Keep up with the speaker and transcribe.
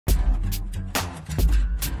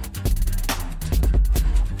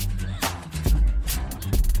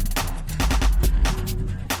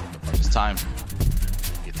time.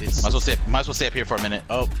 Might as well stay up here for a minute.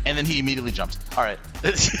 Oh, and then he immediately jumps. All right.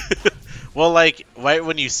 Well, like right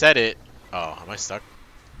when you said it. Oh, am I stuck?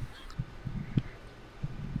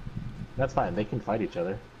 That's fine. They can fight each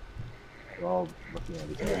other. We're all looking at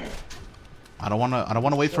each other. I don't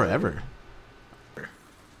wanna wait forever.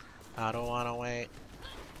 I don't wanna wait.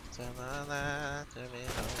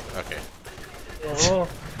 Okay. Oh.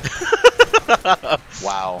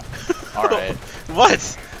 Wow. All right.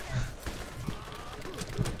 What?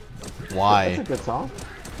 Why? That's a good song.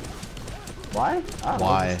 Why?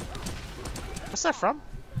 Why? What's that from?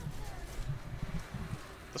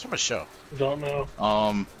 That's from a show. Don't know.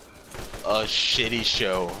 A shitty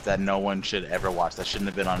show that no one should ever watch. That shouldn't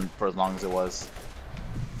have been on for as long as it was.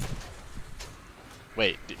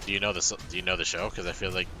 Wait, do you know this? Do you know the show? Because I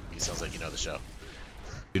feel like it sounds like you know the show.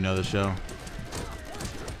 You know the show?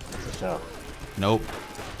 It's a show. Nope.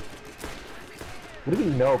 What do you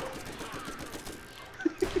mean, nope?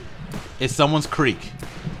 It's someone's creek.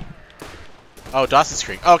 Oh, Dawson's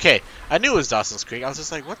Creek. Okay, I knew it was Dawson's Creek. I was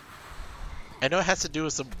just like, what? I know it has to do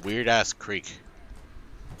with some weird ass creek.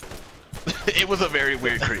 It was a very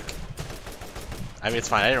weird creek. I mean, it's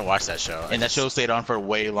fine. I didn't watch that show. And that show stayed on for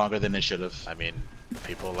way longer than it should have. I mean,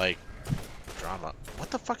 people like drama.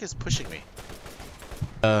 What the fuck is pushing me?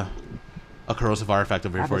 A corrosive artifact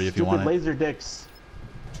over here for you if you want it. Laser dicks.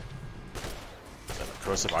 Is that a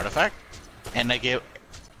corrosive artifact? And I get,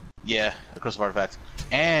 yeah, a corrosive artifact.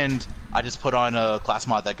 And I just put on a class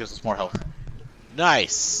mod that gives us more health.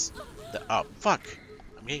 Nice. Oh fuck!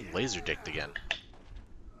 I'm getting laser dicked again.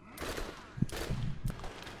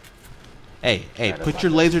 Hey, put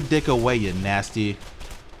your laser dick away, you nasty.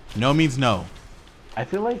 No means no. I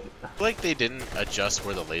feel like They didn't adjust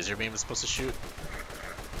where the laser beam is supposed to shoot.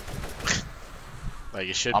 Like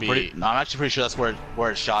it should be. I'm actually pretty sure that's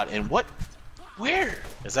where it's shot. And what? Where?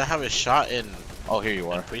 Is that how it's shot in? Oh, here you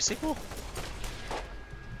are. Pre-sequel?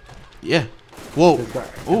 Yeah. Whoa.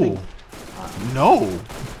 Ooh. No.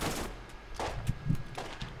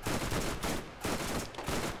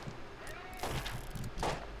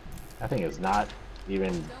 that thing is not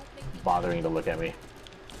even bothering to look at me.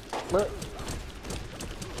 Alright,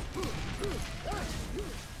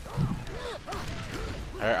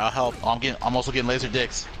 I'll help. Oh, I'm also getting laser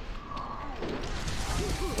dicks.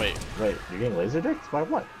 Wait, Wait, you're getting laser dicks? By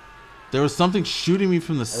what? There was something shooting me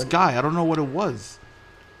from the sky. I don't know what it was.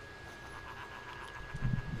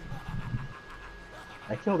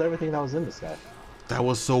 I killed everything that was in the sky. That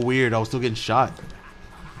was so weird. I was still getting shot.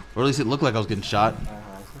 Or at least it looked like I was getting shot.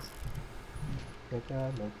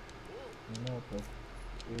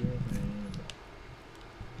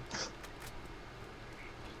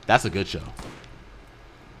 That's a good show.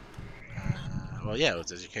 well, yeah, it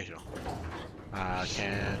was educational. I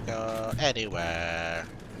can't go anywhere.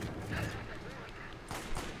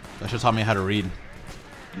 That show taught me how to read.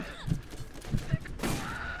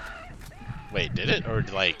 Wait, did it? Or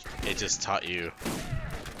like it just taught you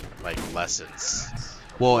like lessons?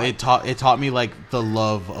 Well, it taught me like the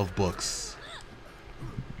love of books.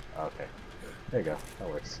 Okay. There you go. That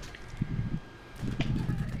works.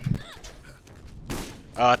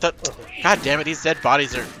 I thought. God damn it! These dead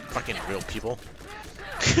bodies are fucking real people.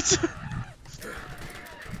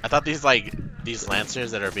 I thought these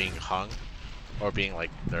lancers that are being hung, or being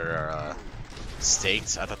like they're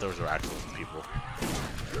staked. I thought those were actual people.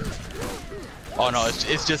 Oh no,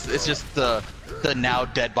 it's just the now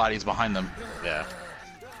dead bodies behind them. Yeah.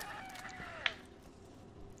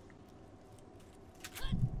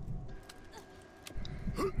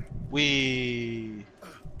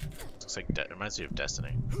 Looks like it reminds me of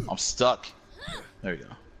Destiny. I'm stuck. There we go.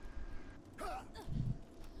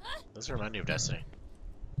 Does it remind me of Destiny?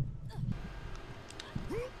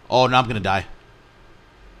 Oh, now I'm gonna die.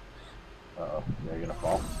 Uh-oh. Now you're gonna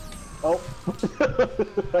fall. Oh!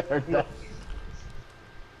 I heard that.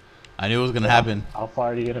 I knew it was gonna happen. How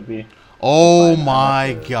far are you gonna be? Oh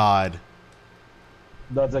my god.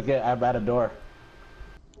 No, it's okay. I'm at a door.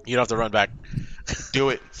 You don't have to run back. Do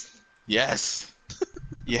it. Yes.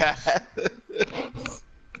 Yeah.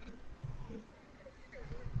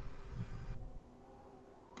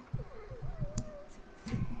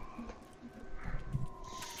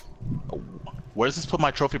 Where does this put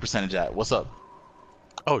my trophy percentage at? What's up?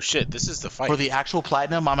 Oh shit! This is the fight. For the actual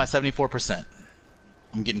platinum, I'm at 74%.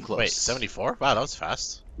 I'm getting close. Wait, 74? Wow, that was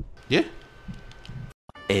fast. Yeah.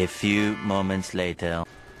 A few moments later.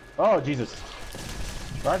 Oh, Jesus.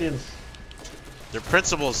 Guardians. They're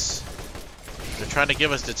principals. They're trying to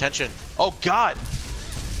give us detention. Oh God!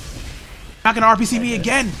 Not gonna RPC me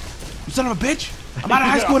again, you son of a bitch! I'm out of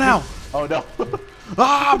high school now. Oh no.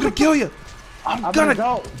 Ah, I'm gonna kill you. I'm gonna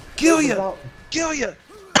go. Kill ya! Kill ya!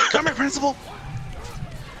 Come here, principal!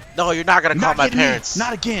 No, you're not gonna call Not my getting me. parents.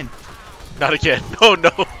 Not again. Not again. No,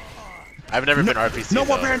 no. I've never been RPC. No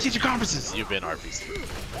more though. parent-teacher conferences. You've been RPC.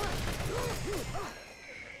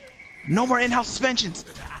 No more in-house suspensions.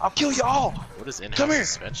 I'll kill you all. What is Come here. in-house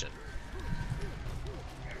suspension?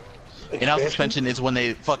 In-house suspension is when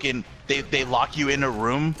they fucking they lock you in a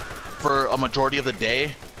room for a majority of the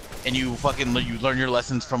day, and you learn your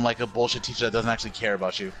lessons from like a bullshit teacher that doesn't actually care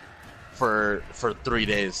about you for 3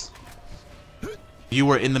 days. You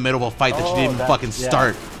were in the middle of a fight that you didn't even fucking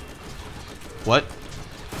start. What?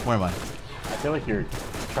 Where am I? I feel like you're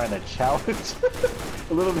trying to challenge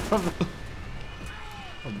a little bit of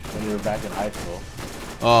when you were back in high school.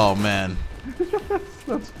 Oh man.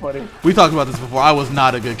 That's funny. We talked about this before. I was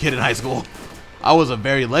not a good kid in high school. I was a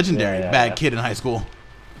very legendary bad kid in high school.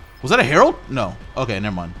 Was that a Herald? No. Okay,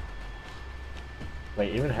 never mind.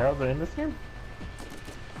 Wait, even Heralds are in this game?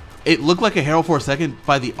 It looked like a Herald for a second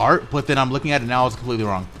by the art, but then I'm looking at it now, it's completely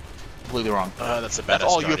wrong. Completely wrong. That's a badass That's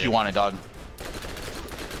all Guardian. you if you want it, dog.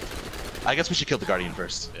 I guess we should kill the Guardian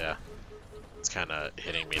first. Yeah. It's kind of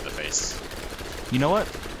hitting me in the face. You know what?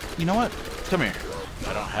 You know what? Come here.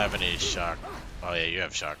 I don't have any shock. Oh yeah, you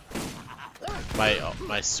have shock.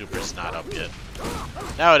 My super's not up yet.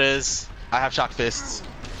 Now it is. I have shock fists.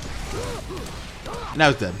 Now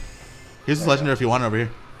it's dead. Here's this legendary if you want it over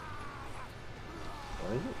here.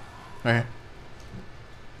 What is it? Right here.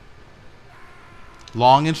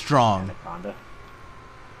 Long and strong. Anaconda?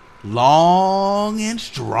 Long and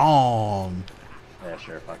strong. Yeah,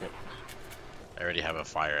 sure, fuck it. I already have a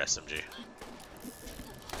fire SMG.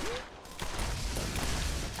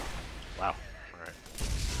 Wow. Alright.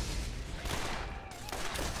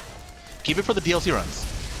 Keep it for the DLC runs.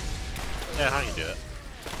 Yeah, how do you do that?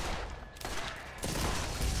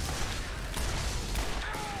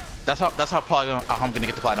 That's how I'm gonna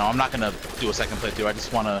get the platinum. I'm not gonna do a second playthrough. I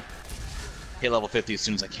just wanna hit level 50 as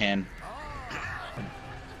soon as I can.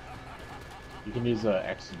 You can use the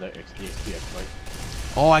XP exploit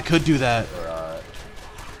Oh, I could do that. for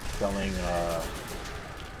selling. I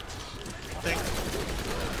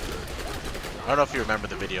don't know if you remember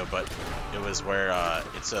the video, but it was where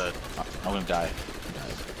it's a. I'm gonna die.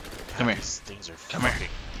 Come here. These things are Come here. fucking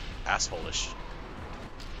asshole-ish.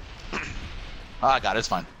 Oh, I got it. It's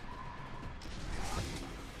fine.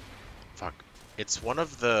 Fuck. It's one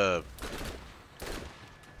of the.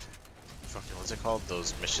 Fucking, what's it called?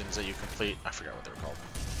 Those missions that you complete? I forgot what they're called.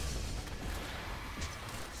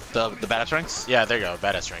 The badass ranks? Yeah, there you go.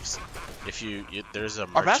 Badass ranks. If you there's a Are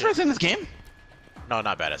merchant. badass ranks in this game? No,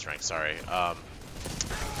 not badass ranks. Sorry. I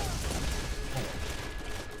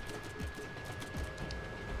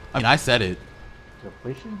mean, I said it.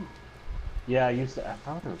 Depletion? Yeah, I used to. I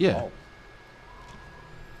found it. Yeah.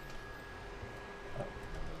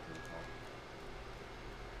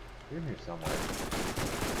 You're in here somewhere.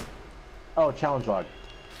 Oh, challenge log.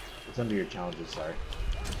 It's under your challenges. Sorry.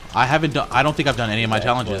 I haven't done. I don't think I've done any of my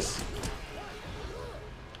challenges.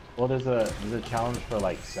 Well, there's a challenge for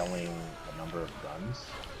like selling a number of guns,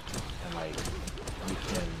 and like you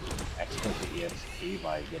can exploit the EXP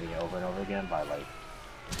by getting it over and over again by like.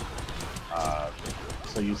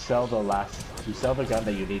 So you sell the gun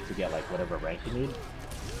that you need to get like whatever rank you need,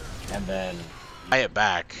 and then buy it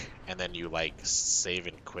back, and then you like save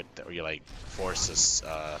and quit, or you like force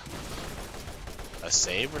a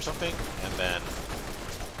save or something, and then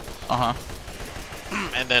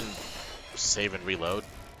and then save and reload,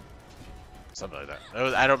 something like that.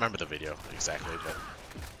 I don't remember the video exactly, but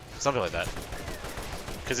something like that.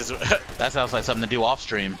 Because it's That sounds like something to do off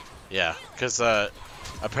stream. yeah, because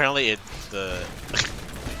apparently the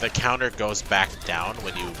counter goes back down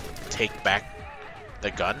when you take back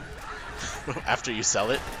the gun after you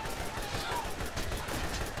sell it.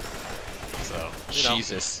 So you know,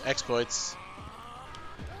 Jesus. exploits.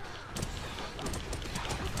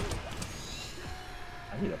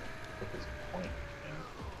 I need to put this point in.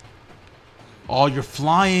 Oh, you're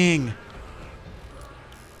flying.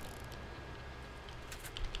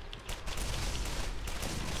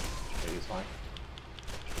 Maybe it's fine.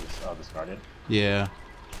 Discarded. Yeah.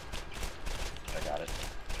 I got it.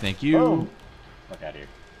 Thank you. Boom. Fuck out of here.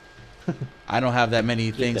 I don't have that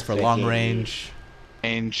many things the for fuck long out of range.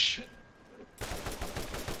 Range.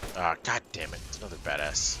 Ah, god damn it! It's another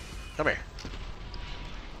badass. Come here.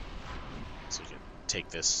 So you can take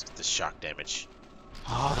this shock damage.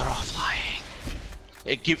 Oh, they're all flying.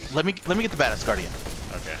 Hey, let me get the badass Guardian.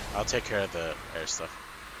 Okay, I'll take care of the air stuff.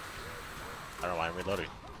 I don't know why I'm reloading.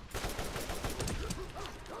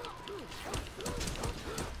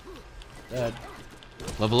 Dead.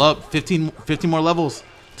 Level up. 15 more levels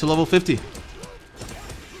to level 50.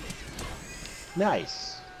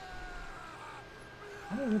 Nice.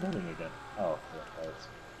 How are we doing again? Oh,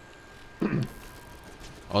 yeah,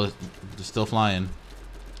 Oh, they're still flying.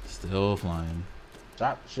 Still flying.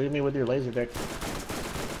 stop shooting me with your laser dick.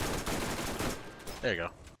 There you go.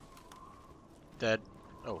 Dead.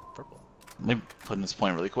 Oh, purple. Let me put in this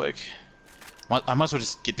point really quick. I might as well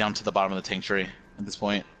just get down to the bottom of the tank tree at this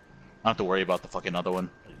point. I don't have to worry about the fucking other one.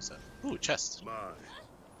 What is that? Ooh, chest.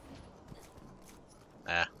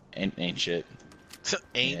 Ah. Ain't shit.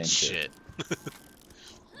 Ain't shit.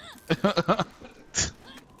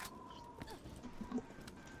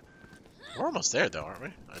 We're almost there, though, aren't we?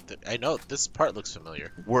 I know this part looks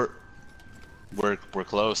familiar. We're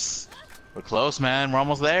close. We're close, man. We're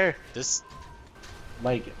almost there. This,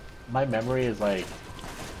 Like, my memory is like,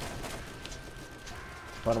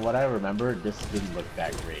 from what I remember, this didn't look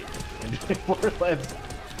that great in Borderlands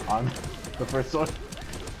on the first one.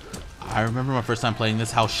 I remember my first time playing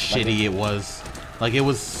this, how shitty it was. Like, it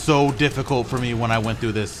was so difficult for me when I went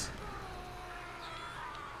through this.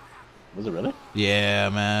 Was it really? Yeah,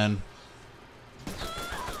 man.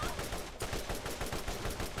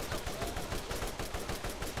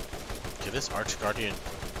 okay, this Arch Guardian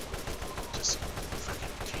just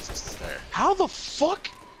fucking Jesus is there. How the fuck?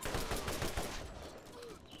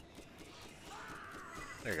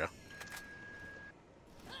 There you go.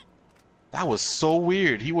 That was so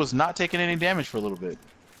weird. He was not taking any damage for a little bit.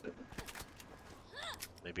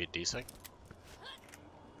 Maybe a desync?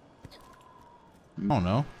 I don't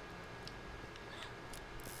know.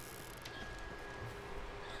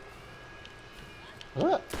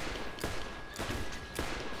 What?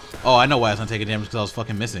 Oh, I know why I was not taking damage, because I was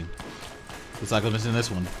fucking missing. Looks like I was missing this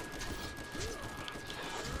one.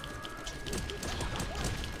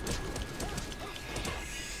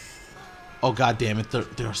 Oh, god damn it.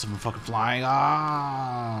 There are some fucking flying.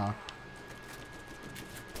 Ah.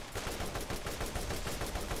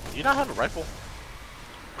 Do you not have a rifle?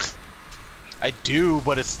 I do,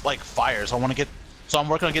 but it's like fire, so I want to get. So I'm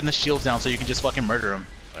working on getting the shields down so you can just fucking murder him.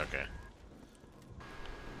 Okay.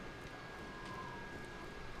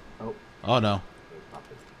 Oh no.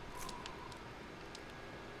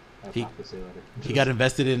 He got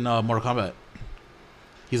invested in Mortal Kombat.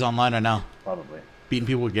 He's online right now, Probably. beating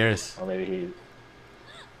people with Garrus. Or maybe he...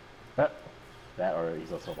 that, or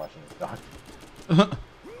he's also watching his dog.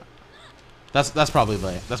 That's probably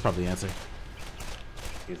the answer.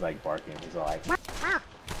 He's like barking. He's all like...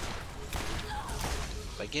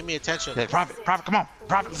 Like, give me attention. Hey, Prophet, come on.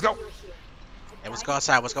 Prophet, let's go. Hey, let's go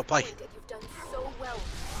outside. Let's go play.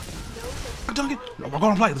 Duncan, no, we're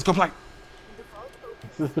going to play. Let's go play.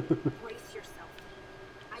 Brace yourself.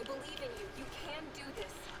 I believe in you. You can do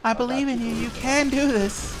this. I believe in you. You can do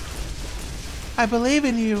this. I believe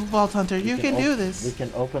in you, Vault Hunter. You can do We this.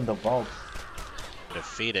 can open the vault.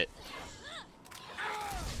 Defeat it.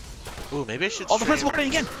 Ooh, maybe I should. Oh, the stream- principal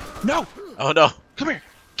again. No. Oh no. Come here.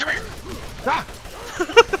 Ah.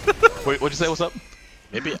 Wait, what'd you say? What's up?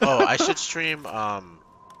 Maybe. Oh, I should stream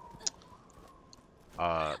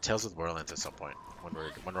Tales of the Borderlands at some point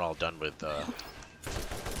when we're all done with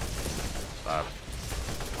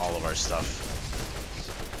all of our stuff.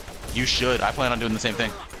 You should. I plan on doing the same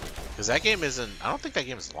thing. Because that game isn't. I don't think that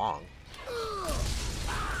game is long.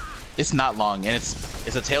 It's not long, and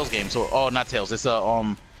it's a Tales game. So, oh, not Tales. It's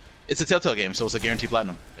a Telltale game, so it's a guaranteed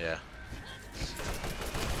platinum. Yeah.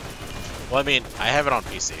 Well, I mean, I have it on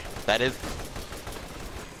PC. That is.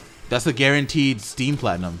 That's the guaranteed Steam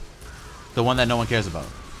Platinum. The one that no one cares about.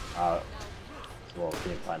 Well,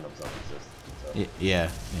 Steam Platinums don't exist. So Yeah.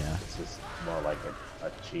 it's just more like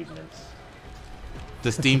achievements.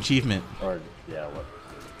 The Steam Achievement. Or, yeah, what?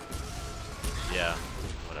 Yeah.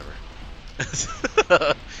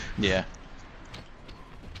 Whatever. Yeah.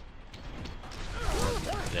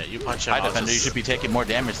 Yeah, you punch him. High I'll Defender, you just- should be taking more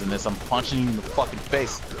damage than this. I'm punching you in the fucking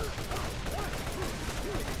face.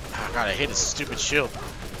 Oh, God, I hate his stupid shield.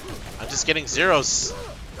 I'm just getting zeros.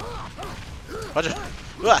 Punch him.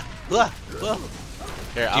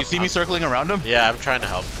 Here, Do you see me circling around him? Yeah, I'm trying to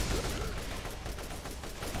help.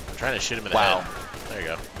 I'm trying to shoot him in the Wow. head. There you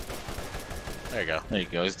go. There you go. There you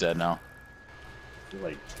go. He's dead now. You,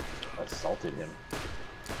 like, assaulted him.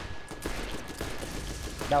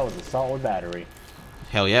 That was assault with battery.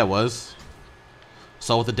 Hell yeah, it was.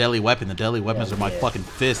 So with the deadly weapon. The deadly weapons Hell are my yeah. fucking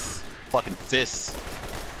fists. Fucking fists.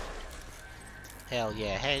 Hell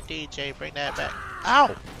yeah. Hey, DJ, bring that back.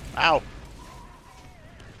 Ow! Ow!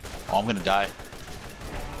 Oh, I'm gonna die.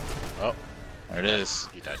 Oh, There it is.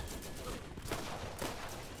 you died.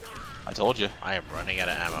 I told you. I am running out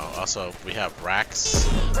of ammo. Also, we have racks.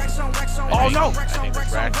 Oh no! I think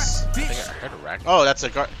there's racks. I think I heard a rack. Oh, that's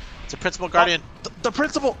a it's a principal guardian. The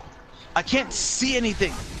principal. I can't see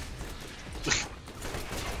anything.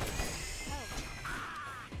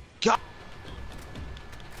 God.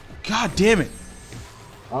 God damn it.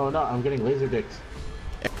 Oh no, I'm getting laser dicked.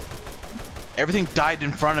 Everything died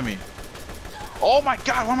in front of me. Oh my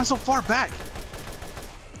god, why am I so far back?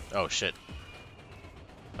 Oh shit.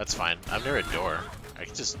 That's fine. I'm near a door. I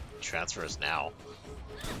can just transfer us now.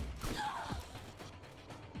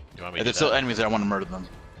 You want me to do There's still that? enemies there. I want to murder them.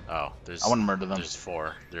 Oh, there's. I want to murder them. There's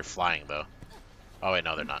 4. They're flying though. Oh wait,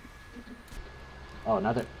 no, they're not. Oh,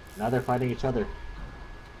 now they're fighting each other.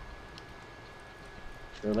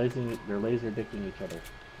 They're laser dicking each other.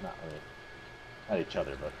 Not really. Not each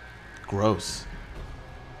other, but. Gross.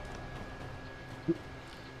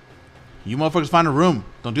 You motherfuckers find a room.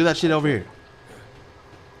 Don't do that shit over here.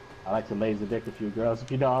 I like to laser dick a few girls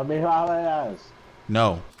if you know what I mean. Oh, yes.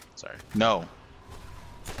 No. Sorry. No.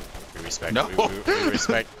 We respect. No. We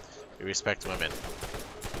respect. We respect women.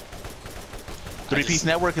 Three Piece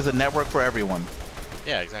Network is a network for everyone.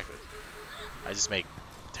 Yeah, exactly. I just make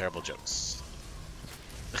terrible jokes.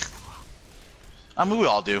 I mean, we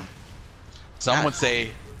all do. Some God. would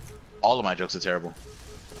say all of my jokes are terrible.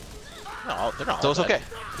 No, they're not. So all it's bad. okay.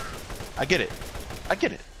 I get it. I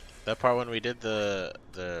get it. That part when we did the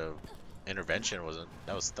intervention wasn't.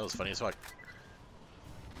 That was funny as fuck.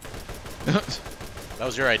 That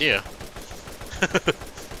was your idea.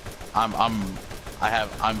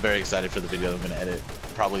 I'm very excited for the video I'm gonna edit.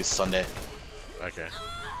 Probably Sunday. Okay.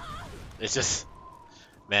 It's just,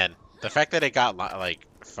 man, the fact that it got like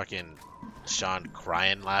fucking Sean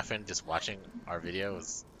crying, laughing, just watching our video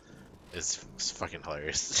is fucking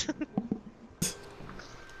hilarious.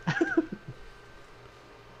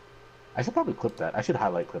 I should probably clip that. I should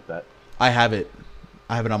highlight clip that I have it.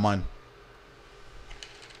 I have it on mine.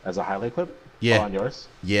 as a highlight clip. Yeah. Oh, on yours.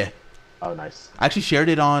 Yeah. Oh, nice. I actually shared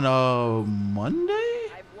it on Monday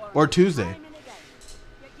or Tuesday.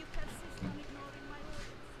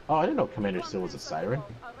 Oh, I didn't know Commander Steel was a siren.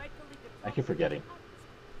 I keep forgetting.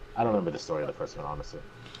 I don't remember the story of the first one, honestly.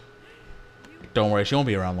 Don't worry, she won't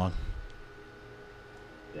be around long.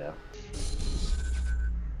 Yeah.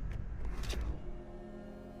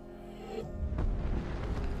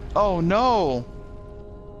 Oh no!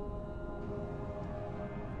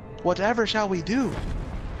 Whatever shall we do?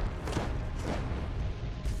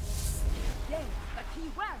 Yes, the key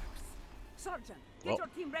works. Sergeant, get Well. your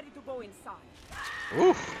team ready to go inside.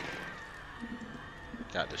 Ooh.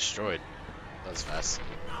 Got destroyed. That was fast.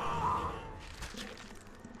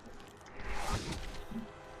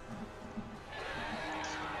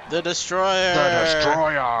 The Destroyer! The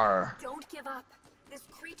Destroyer! Don't give up. This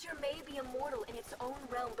creature may be immortal in its own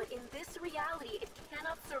realm, but in this reality, it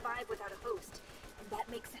cannot survive without a host. And that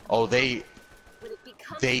makes it Oh, they when it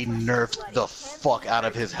becomes they flesh and nerfed blood, the it can't fuck be out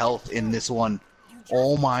of his health in this one. You just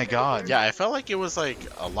Oh my god. Yeah, I felt like it was like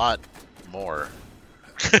a lot more.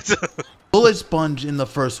 Bullet sponge in the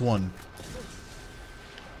first one.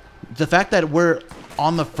 The fact that we're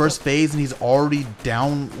on the first phase and he's already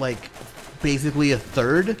down like basically a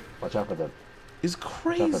third Watch out for the is watch out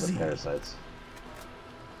for the crazy. parasites.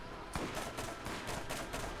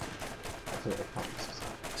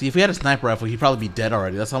 See, if we had a sniper rifle, he'd probably be dead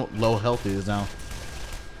already. That's how low health he is now.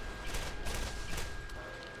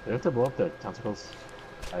 Do you have to blow up the tentacles?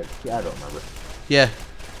 I don't remember. Yeah.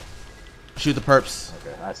 Shoot the perps.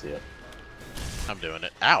 Okay, I see it. I'm doing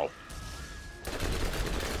it. Ow!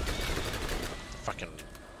 Fucking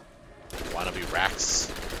wannabe racks.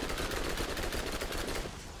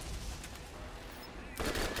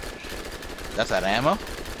 That's that ammo?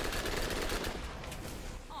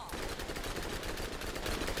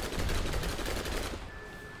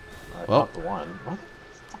 I Well. fucked one. What?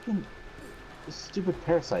 Fucking this stupid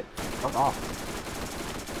parasite. Fuck off.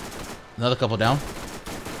 Another couple down.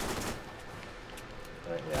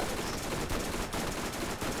 Alright, yeah.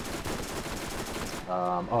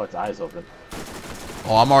 Oh, its eyes open.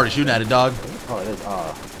 Oh, I'm already shooting at it, dog. Oh, it is.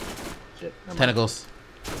 Oh, shit. Never mind. Tentacles.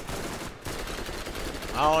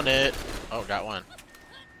 On it. Oh, got one.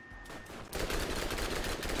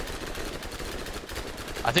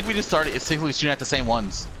 I think we just started instinctively shooting at the same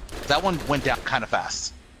ones. That one went down kind of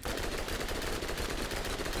fast.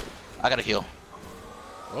 I gotta heal.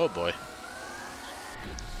 Oh boy.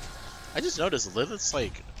 I just noticed Lilith's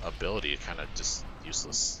like ability kind of just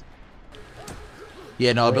useless.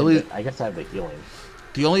 Yeah, no, Wait, ability. I guess I have the healing.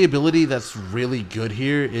 The only ability that's really good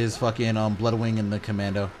here is fucking Bloodwing and the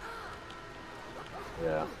Commando.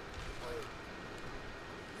 Yeah.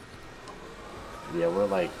 Yeah, we're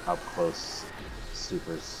like up close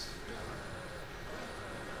supers.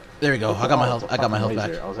 There we go. I got my health. I got my health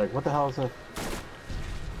back. I was like, what the hell is that?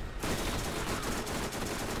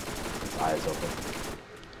 Eyes open.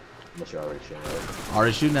 Unless you're already shooting at it.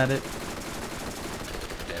 Already shooting at it.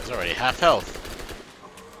 Yeah, it's already half health.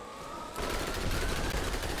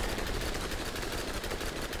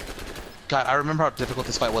 God, I remember how difficult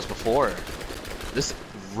this fight was before. This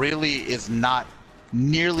really is not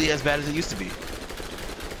nearly as bad as it used to be.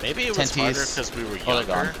 Maybe it was harder Tenties. because we were Oh, they're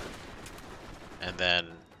gone. younger. And then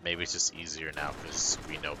maybe it's just easier now because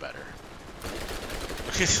we know better.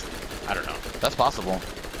 I don't know. That's possible.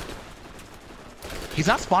 He's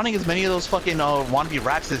not spawning as many of those fucking wannabe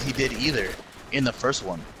rats as he did either in the first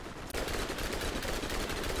one.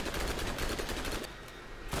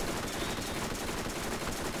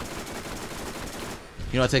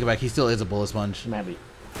 You know what? Take it back. He still is a bullet sponge. Maybe.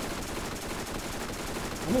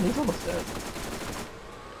 I mean, he's almost dead.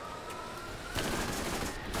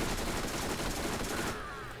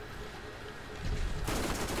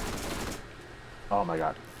 Oh my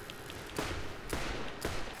god.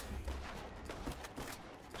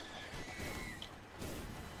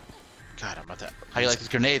 God, I'm about to. How you like this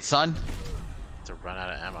grenade, son? to run out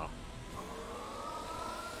of ammo.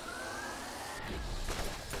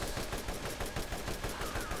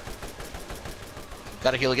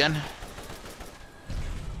 Gotta heal again.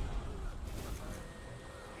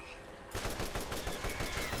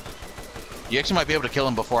 You actually might be able to kill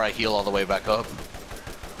him before I heal all the way back up,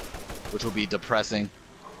 which will be depressing.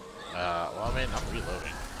 Well, I mean, I'm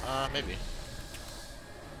reloading. Maybe.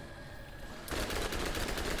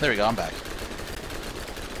 There we go, I'm back.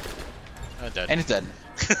 I'm dead. And he's dead.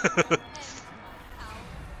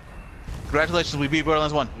 Congratulations, we beat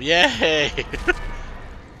Borderlands 1. Yay!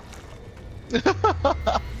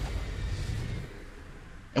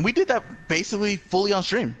 And we did that basically fully on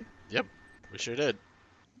stream. Yep, we sure did.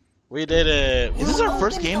 We did it! Is this our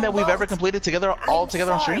first game that we've ever completed together, all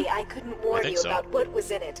together on stream? I couldn't warn think you so. about what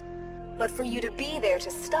was in it. But for you to be there to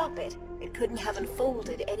stop it, it couldn't have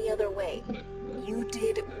unfolded any other way. You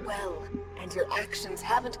did well, and your actions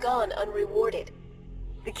haven't gone unrewarded.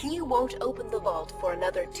 The key won't open the vault for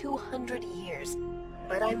another 200 years,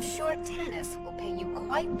 but I'm sure Tannis will pay you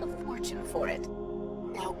quite the fortune for it.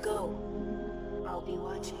 Now go. I'll be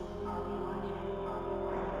watching.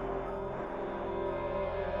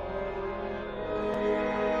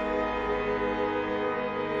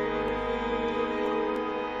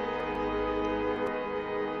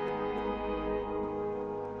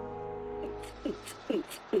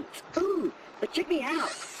 Ooh, but check me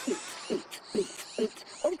out.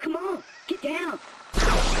 Oh, come on, get down.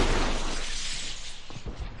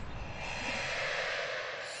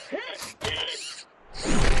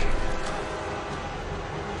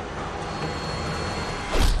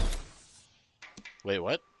 Wait,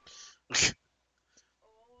 what? Is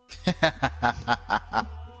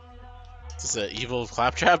this an evil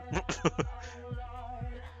claptrap?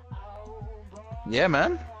 Yeah,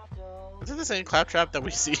 man. Is it the same claptrap that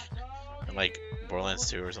we see in like Borderlands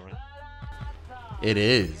 2 or something? It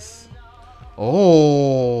is.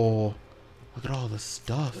 Oh, look at all the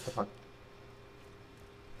stuff. What the fuck?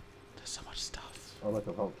 There's so much stuff. Oh, look,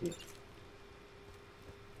 a vault key.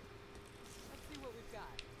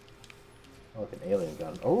 Oh, look, an alien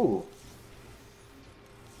gun. Oh!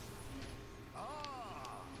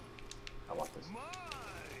 I want this.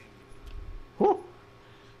 Whew!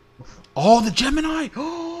 Oh, the Gemini.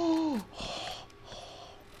 Oh.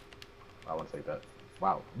 I want to take that.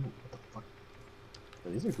 Wow. Ooh, what the fuck?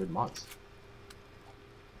 Yo, these are good mods.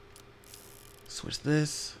 Switch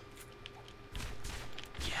this.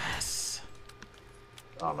 Yes.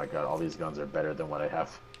 Oh my god, all these guns are better than what I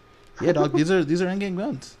have. Yeah, dog. These are in-game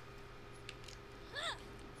guns.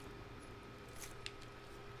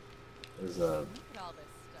 There's a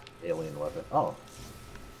alien weapon. Oh,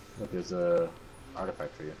 look, there's a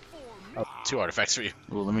artifact for you. 2 artifacts for you.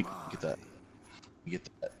 Ooh, let me get that. Get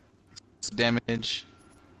that. Some damage.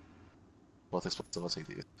 Both explosive, I'll take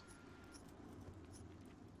these.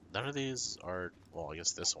 None of these are. Well, I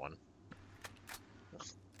guess this one.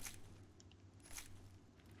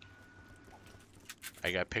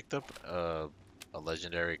 I got picked up a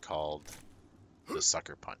legendary called the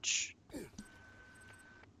Sucker Punch.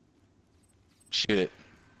 Shoot it.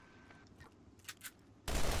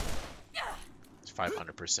 It's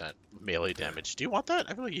 500% melee damage. Do you want that?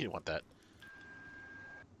 I feel like you want that.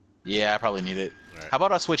 Yeah, I probably need it. Alright. How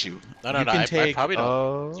about I switch you? No, You can I take, probably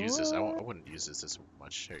don't use this. I wouldn't use this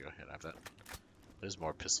much. Here you go. Here, have that. There's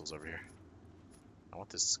more pistols over here. I want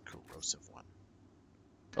this corrosive one.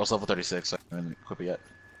 Oh, it's level 36. So I haven't equipped it yet.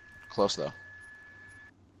 Close though.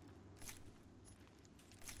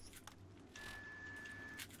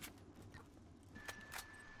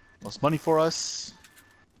 Most money for us.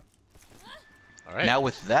 All right. Now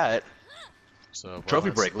with that, So Trophy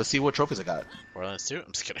break. Let's see what trophies I got. Borderlands 2?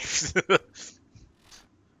 I'm just kidding.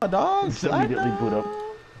 Dog. Just immediately boot up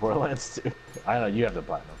Borderlands 2. I know you have the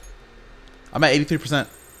platinum. I'm at 83%.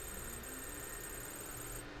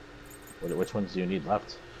 Which ones do you need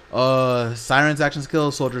left? Siren's action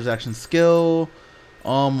skill, Soldier's action skill.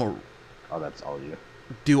 Oh, that's all you.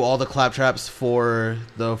 Do all the claptraps for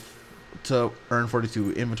to earn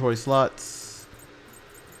 42 inventory slots.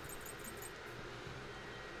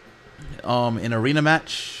 In arena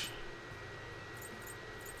match,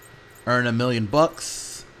 earn $1 million,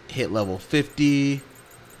 hit level 50,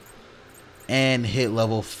 and hit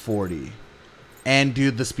level 40, and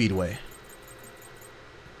do the speedway.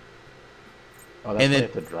 Oh, that's and then you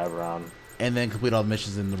have to drive around. And then complete all the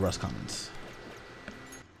missions in the Rust Commons.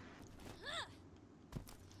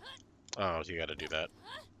 Oh, you gotta do that.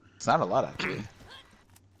 It's not a lot, actually.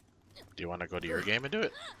 Do you want to go to your game and do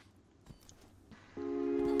it?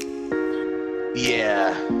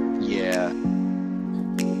 Yeah.